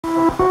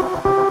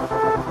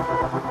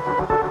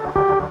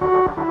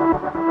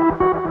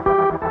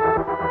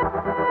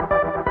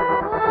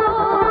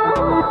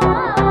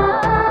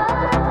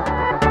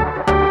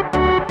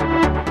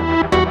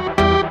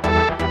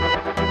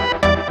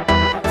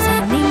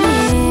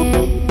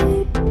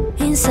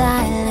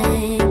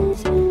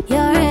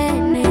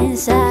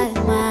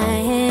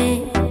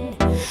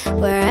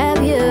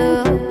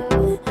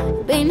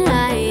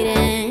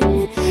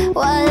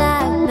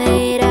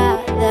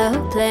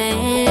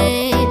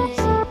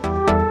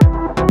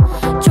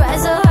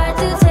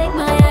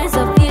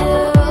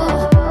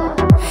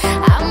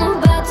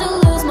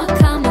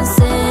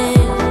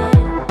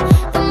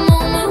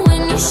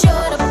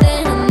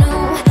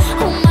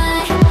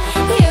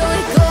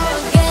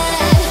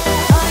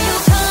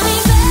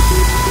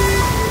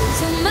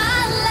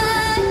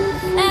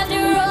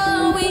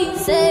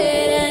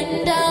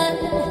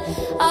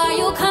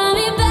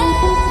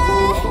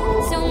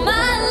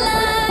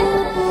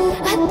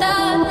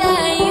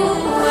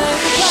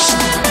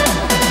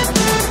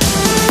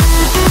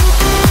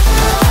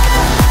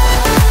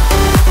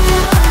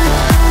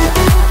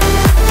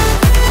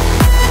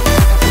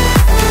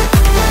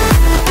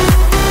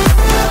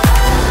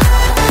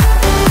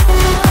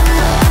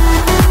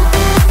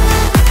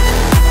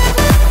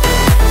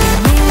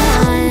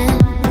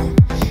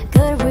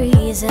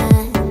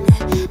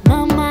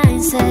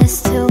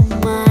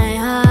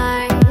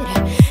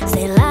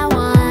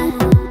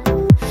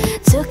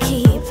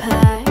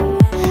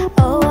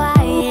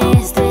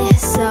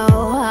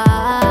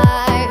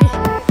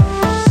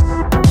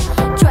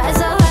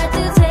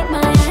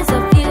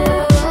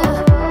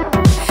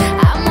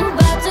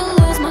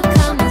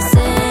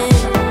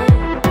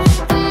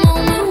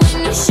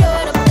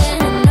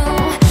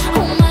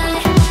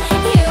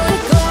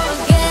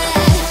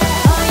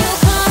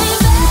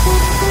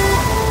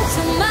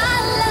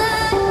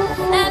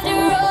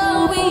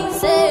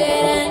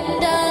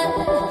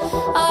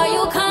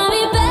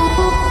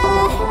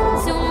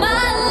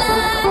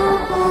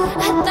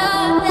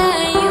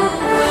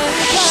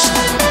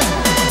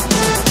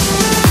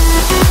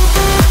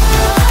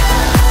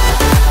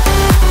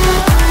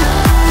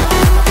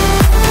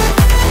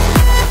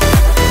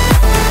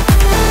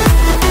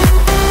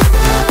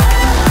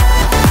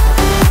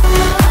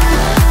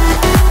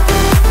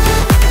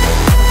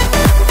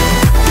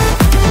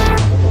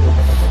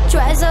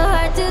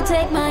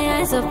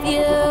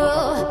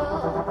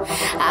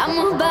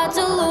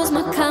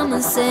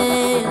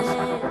missing.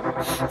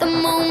 The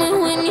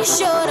moment when you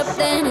showed up,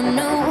 then I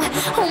knew,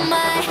 oh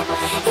my,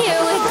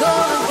 here we go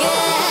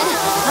again.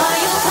 Are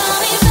you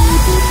coming back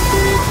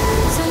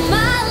to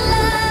my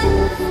life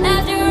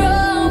after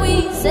all we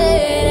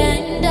said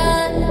and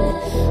done?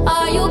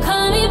 Are you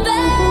coming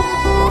back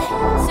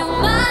to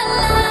my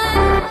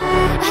life?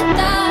 I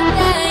thought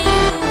that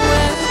you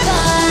were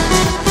gone.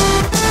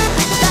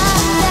 I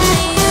thought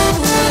that you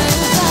were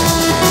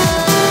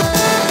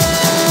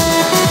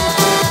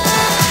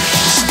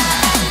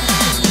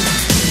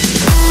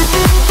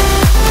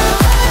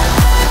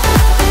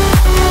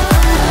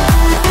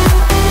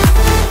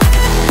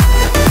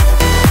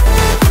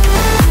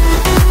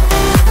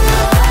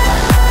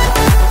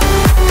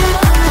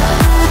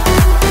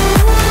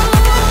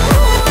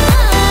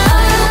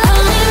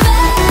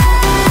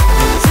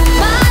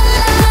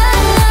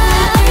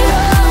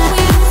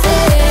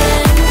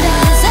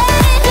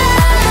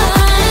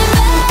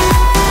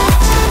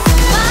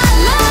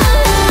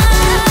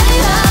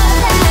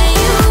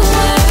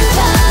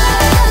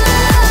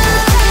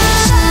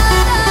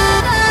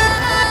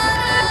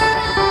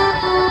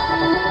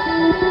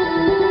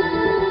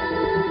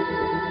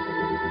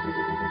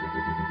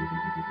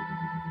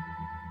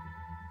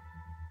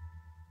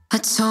I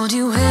told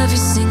you every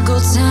single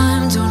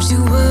time, don't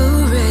you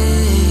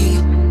worry.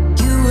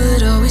 You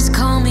would always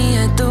call me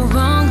at the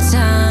wrong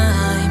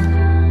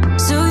time,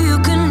 so you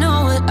could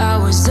know what I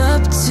was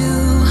up to.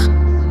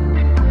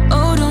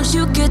 Oh, don't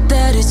you get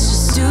that it's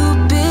just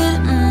stupid?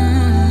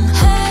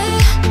 Hey,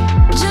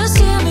 just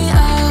hear me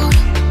out.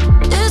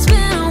 It's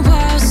been a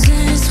while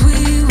since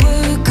we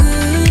were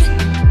good,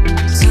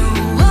 so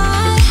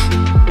why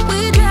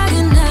we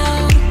dragging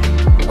out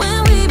when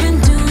we've been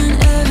doing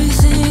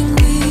everything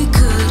we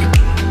could?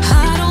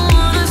 I don't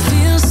wanna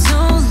feel so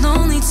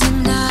lonely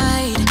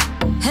tonight.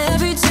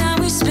 Every time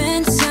we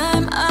spend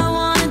time, I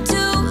wanna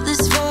do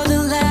this for the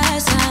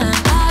last time.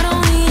 I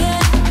don't need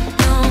it,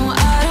 no,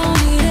 I don't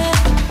need it,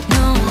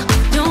 no,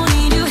 don't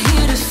need you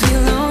here to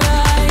feel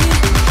alright.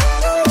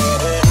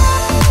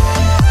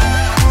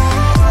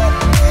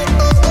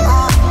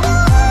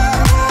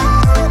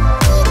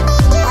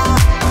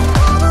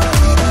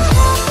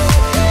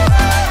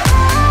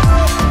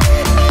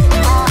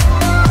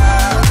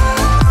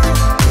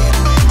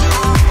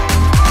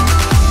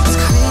 It's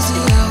crazy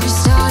how we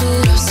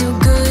started off so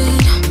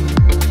good.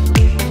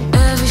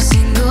 Every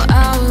single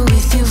hour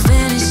with you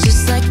vanished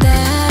just like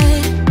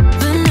that.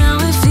 But now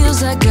it feels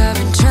like I've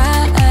been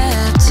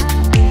trapped,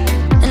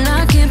 and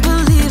I can't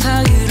believe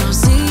how you don't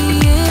see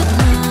it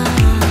now.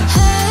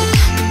 Hey,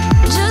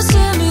 just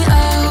hear me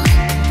out.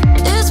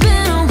 It's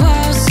been a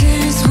while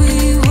since we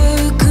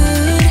were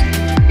good,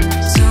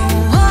 so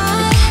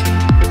why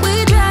we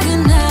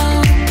dragging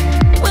out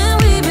when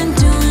we've been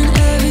doing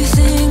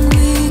everything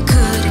we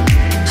could?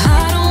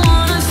 I don't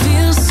wanna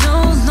feel so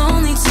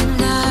lonely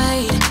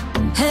tonight.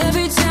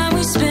 Every time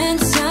we spend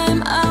time,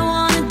 I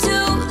wanna do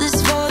this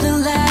for the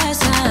last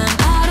time.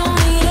 I don't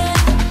need it,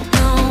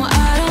 no,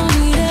 I don't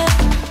need it,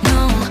 no,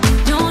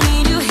 don't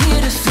need you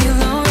here to feel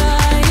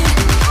alright.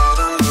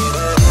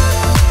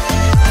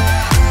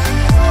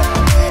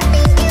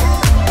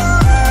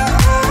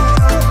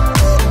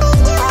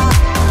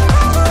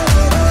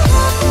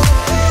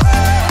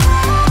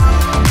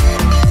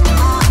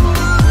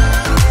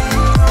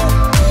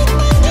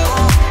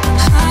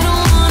 I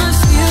don't wanna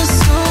feel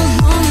so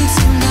lonely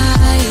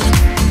tonight,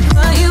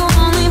 but you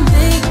only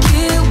make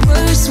it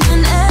worse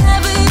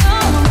whenever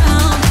you're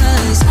around.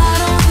 'Cause I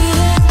don't need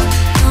it,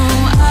 no,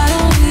 I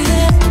don't need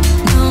it,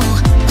 no,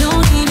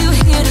 don't need you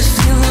here to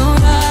feel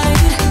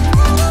alright.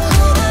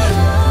 I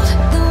love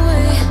the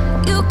way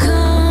you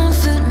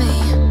comfort me,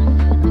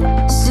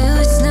 still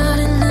it's not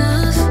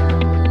enough.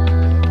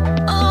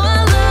 Oh,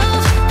 I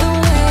love the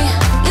way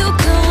you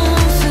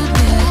comfort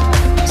me,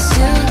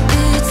 still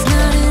it's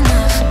not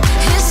enough.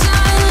 It's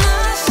not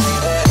enough.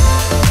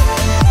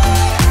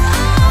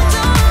 I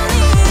don't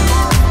need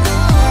it,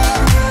 no,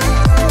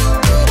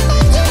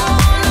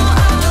 no,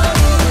 I don't need it, no,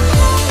 no,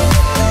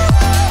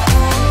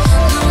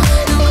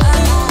 I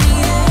don't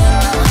need it, no,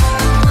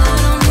 I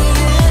don't need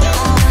it.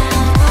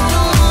 I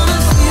don't wanna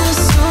feel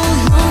so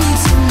lonely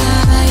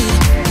tonight,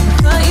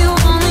 but you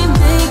only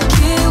make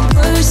it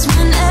worse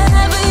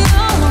whenever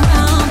you're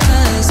around.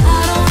 'Cause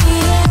I don't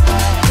need it,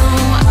 no,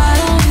 I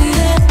don't need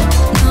it,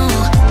 no,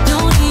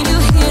 don't need you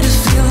here to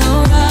feel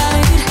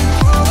alright.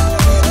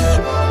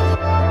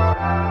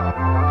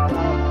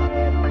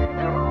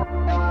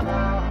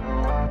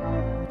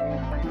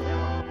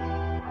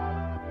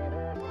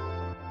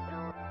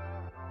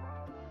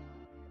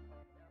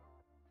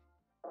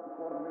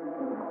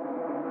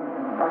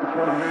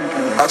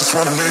 I just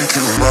wanna make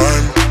you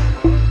mine,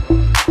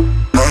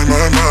 mine,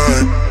 mine,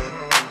 mine,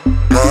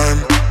 mine,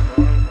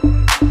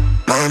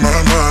 mine,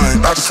 mine, mine.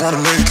 I just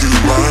wanna make you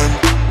mine,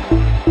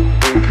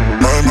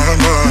 mine, mine,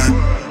 mine,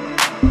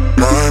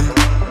 mine,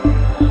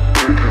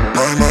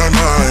 mine, mine,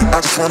 mine. I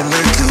just wanna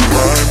make you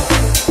mine,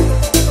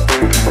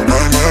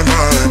 mine, mine,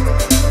 mine,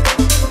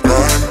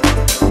 mine,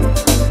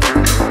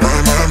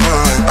 mine, mine,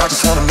 mine. I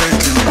just wanna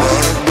make you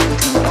mine.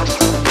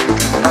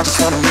 I just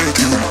wanna make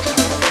you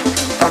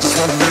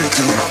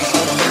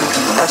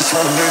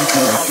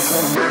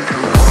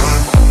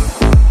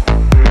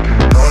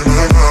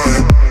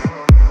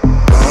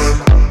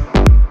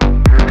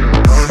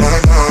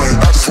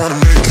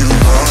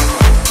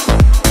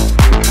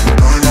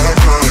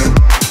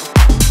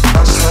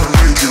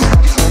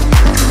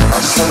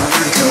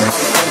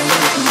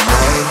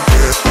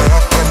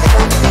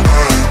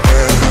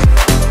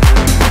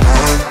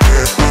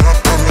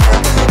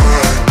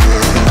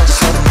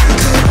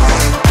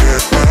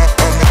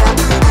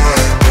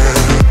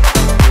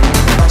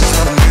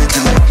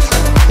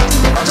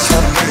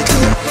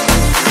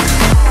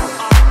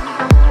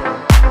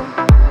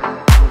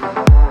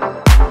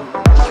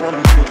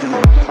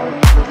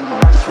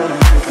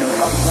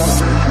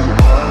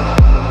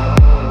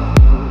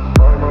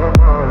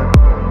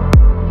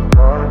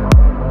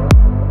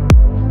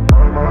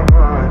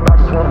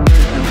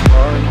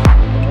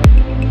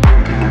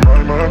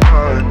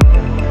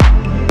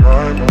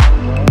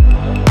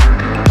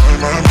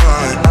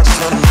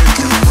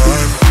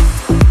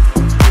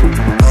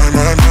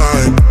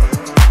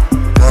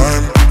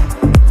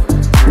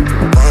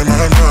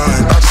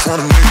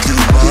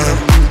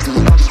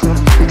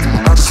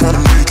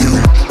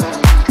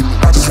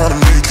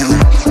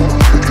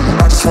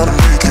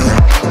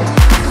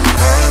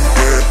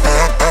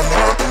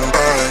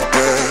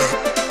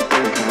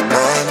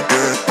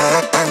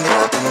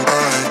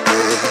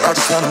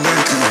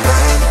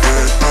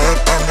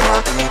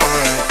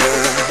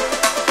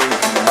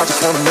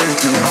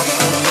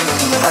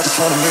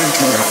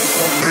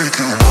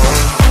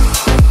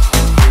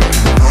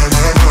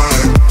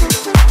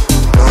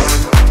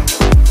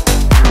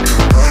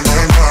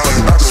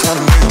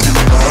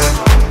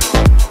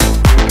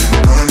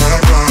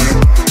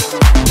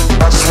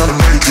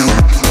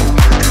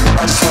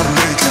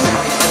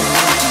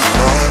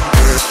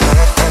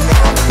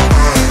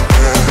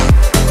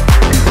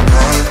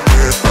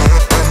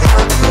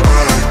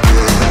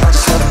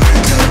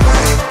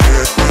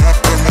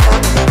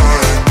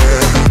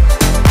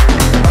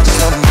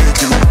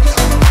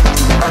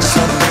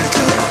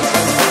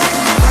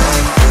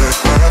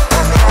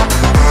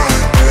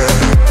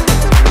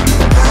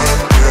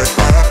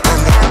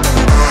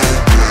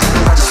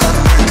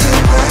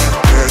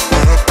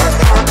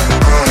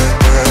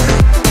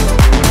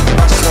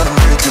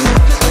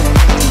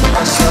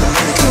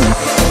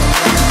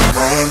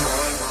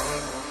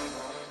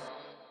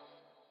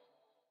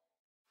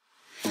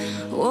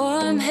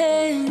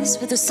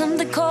But there's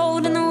something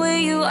cold in the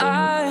way you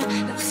are.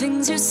 The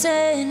things you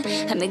said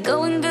had me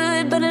going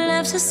good, but it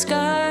left a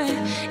scar.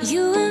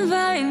 You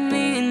invite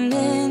me and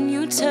then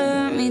you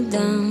turn me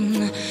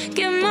down.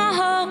 Get my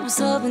hopes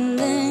up and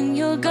then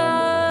you're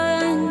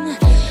gone.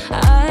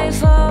 I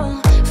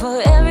fall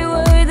for every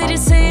word that you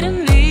say to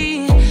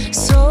me.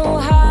 So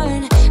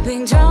hard,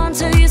 being drawn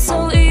to you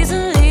so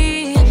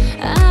easily.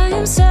 I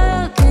am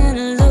stuck in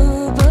a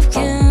loop of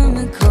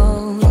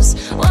chemicals.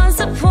 What's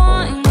the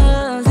point?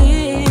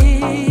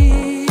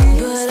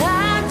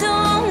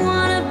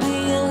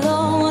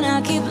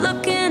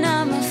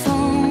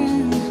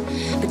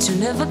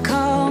 Never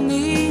call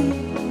me,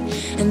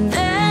 and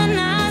then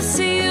I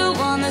see you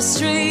on the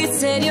street.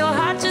 Said your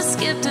heart just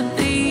skipped a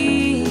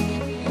beat,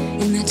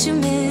 and that you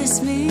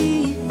miss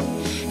me.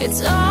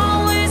 It's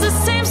always the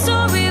same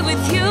story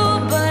with you,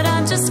 but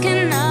I just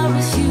cannot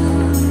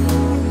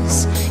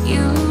refuse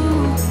you.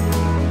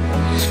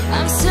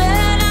 I'm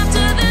sad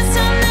after this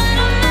time that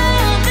I'm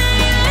out, that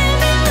you leave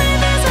me with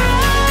this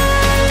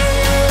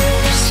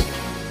rush.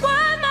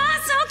 Why am I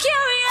so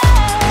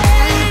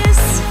curious?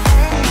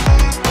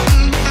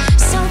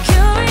 So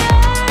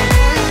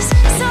curious,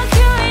 so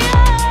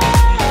curious.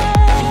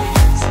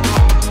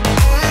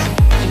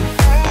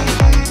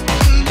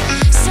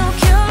 So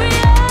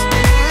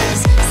curious,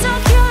 so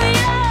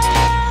curious.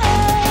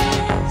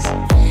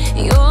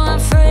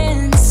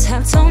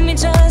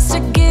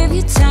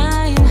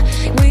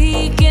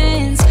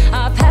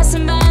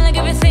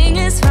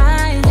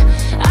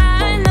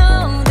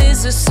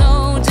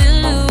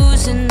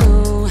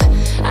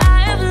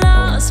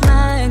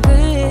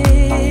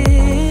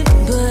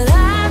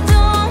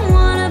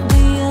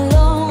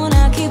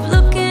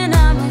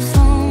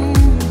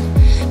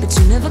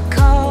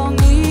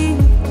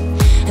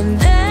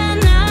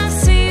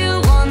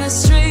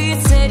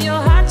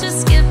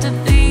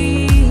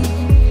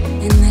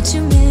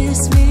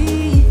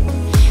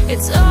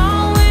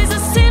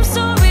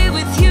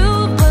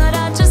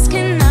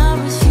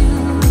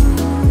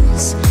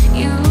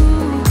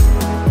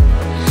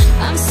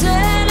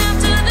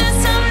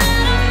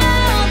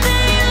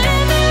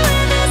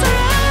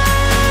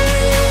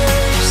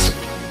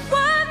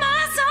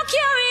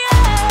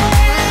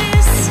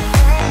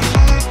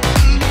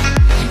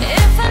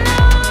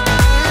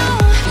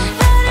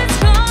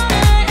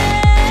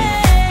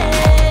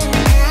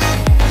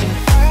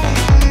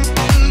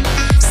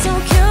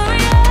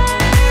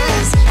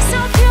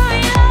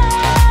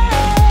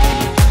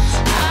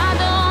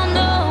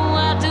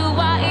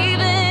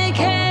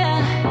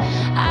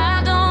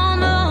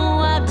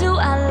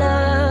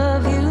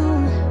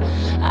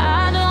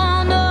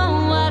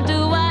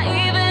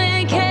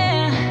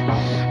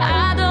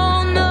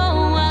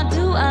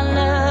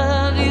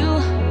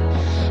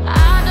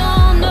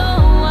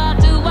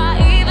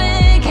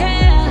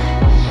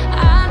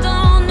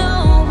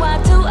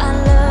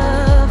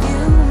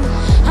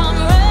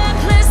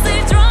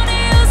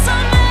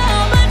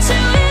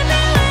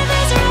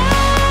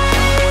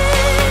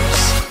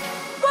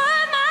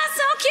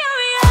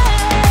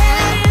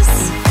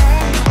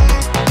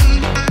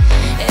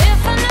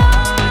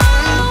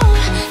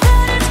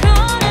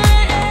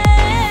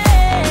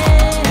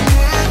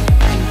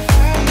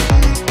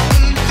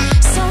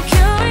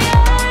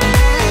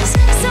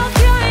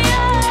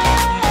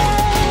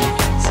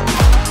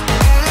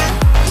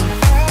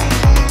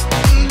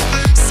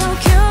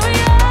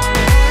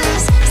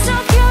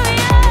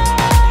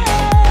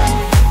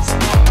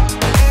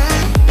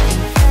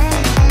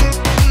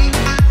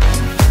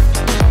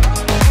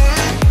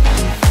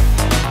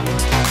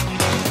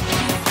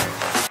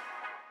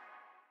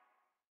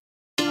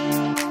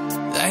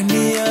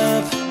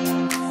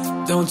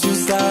 don't you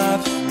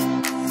stop,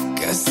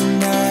 'cause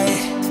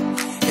tonight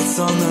it's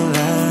on the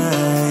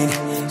line.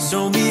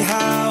 Show me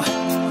how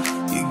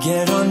you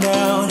get on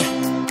down.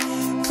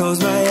 Close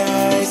my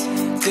eyes,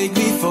 take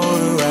me for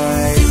a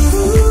ride.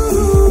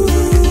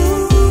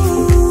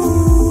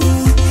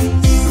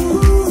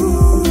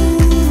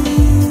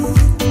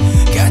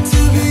 Got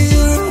to be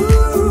you.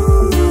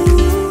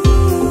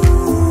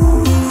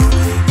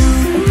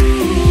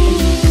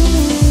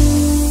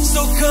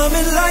 So come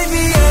and light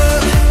me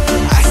up.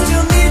 I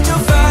still need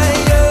your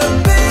fire,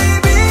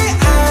 baby.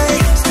 I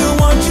still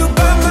want you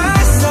by my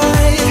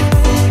side.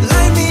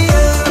 Light me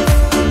up,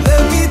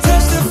 let me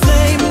touch the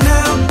flame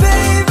now,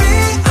 baby.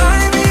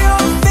 I'm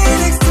your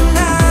phoenix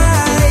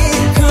tonight.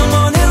 Come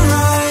on and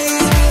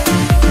rise.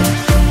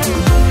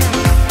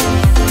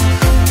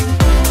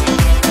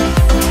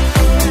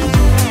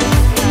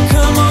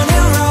 Come on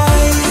and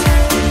rise.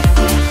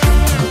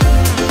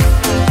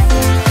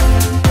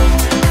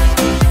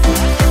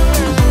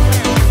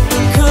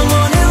 Come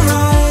on and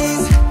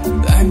rise.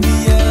 Light me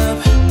up,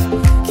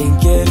 can't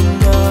get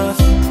enough.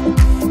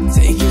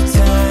 Take your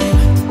time,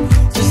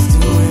 just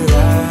do it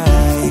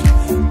right.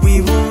 We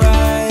will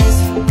rise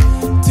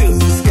to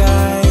the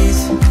skies,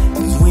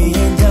 'cause we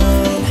ain't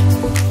done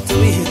till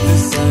we hit the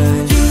sun.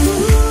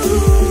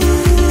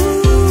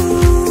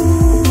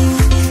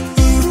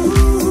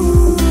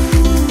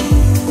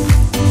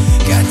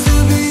 Got to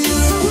be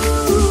you.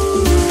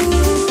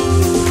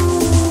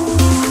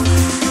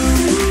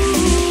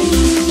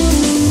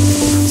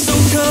 So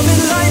come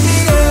and light me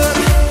up.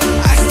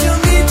 I still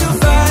need your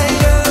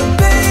fire,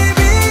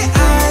 baby.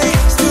 I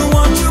still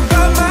want you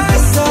by my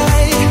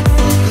side.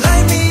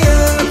 Light me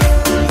up,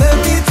 let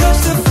me touch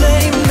the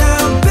flame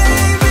now,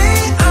 baby.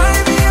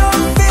 I'm your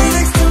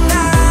phoenix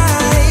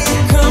tonight.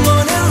 Come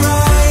on and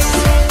rise.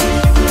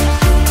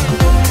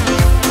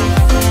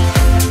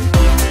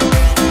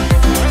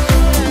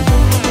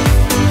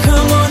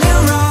 Come on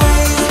and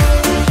rise.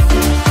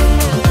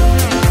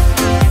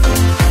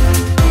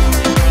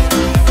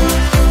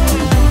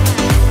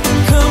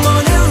 Come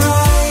on and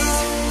rise.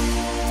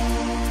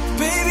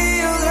 Baby,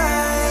 you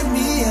light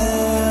me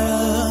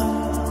up.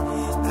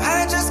 I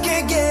just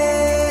can't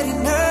get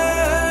enough,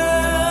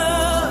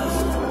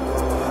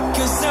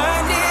 'cause I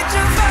need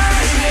your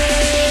fire.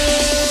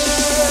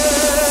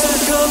 So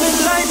come and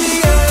light me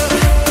up.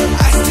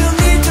 I still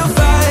need your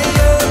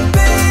fire,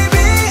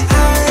 baby.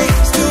 I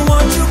still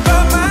want you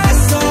by my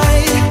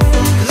side.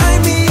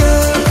 Light me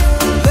up,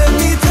 let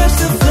me touch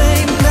the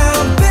flame now,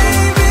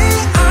 baby.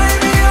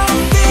 I'm your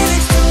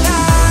phoenix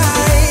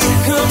tonight.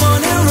 Come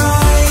on and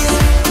rise.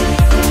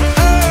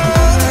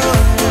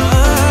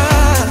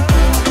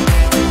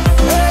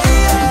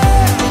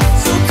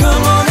 So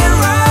come on and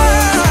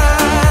rise.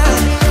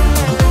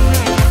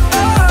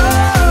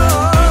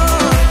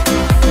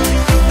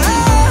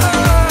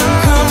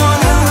 Come on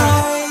and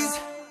rise.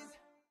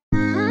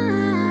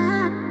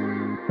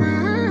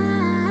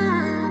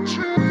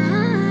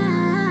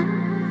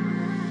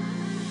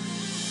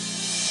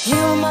 You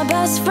were my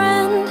best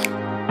friend.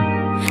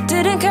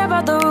 Didn't care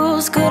about the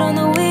rules, good on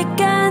the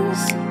weekends.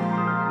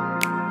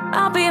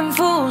 I'll be in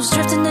fools,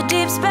 drifting to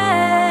deep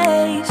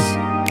space.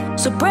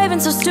 So brave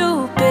and so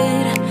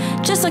stupid,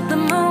 just like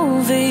the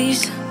movies.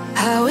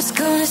 I was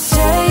gonna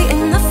stay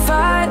in the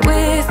fight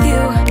with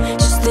you,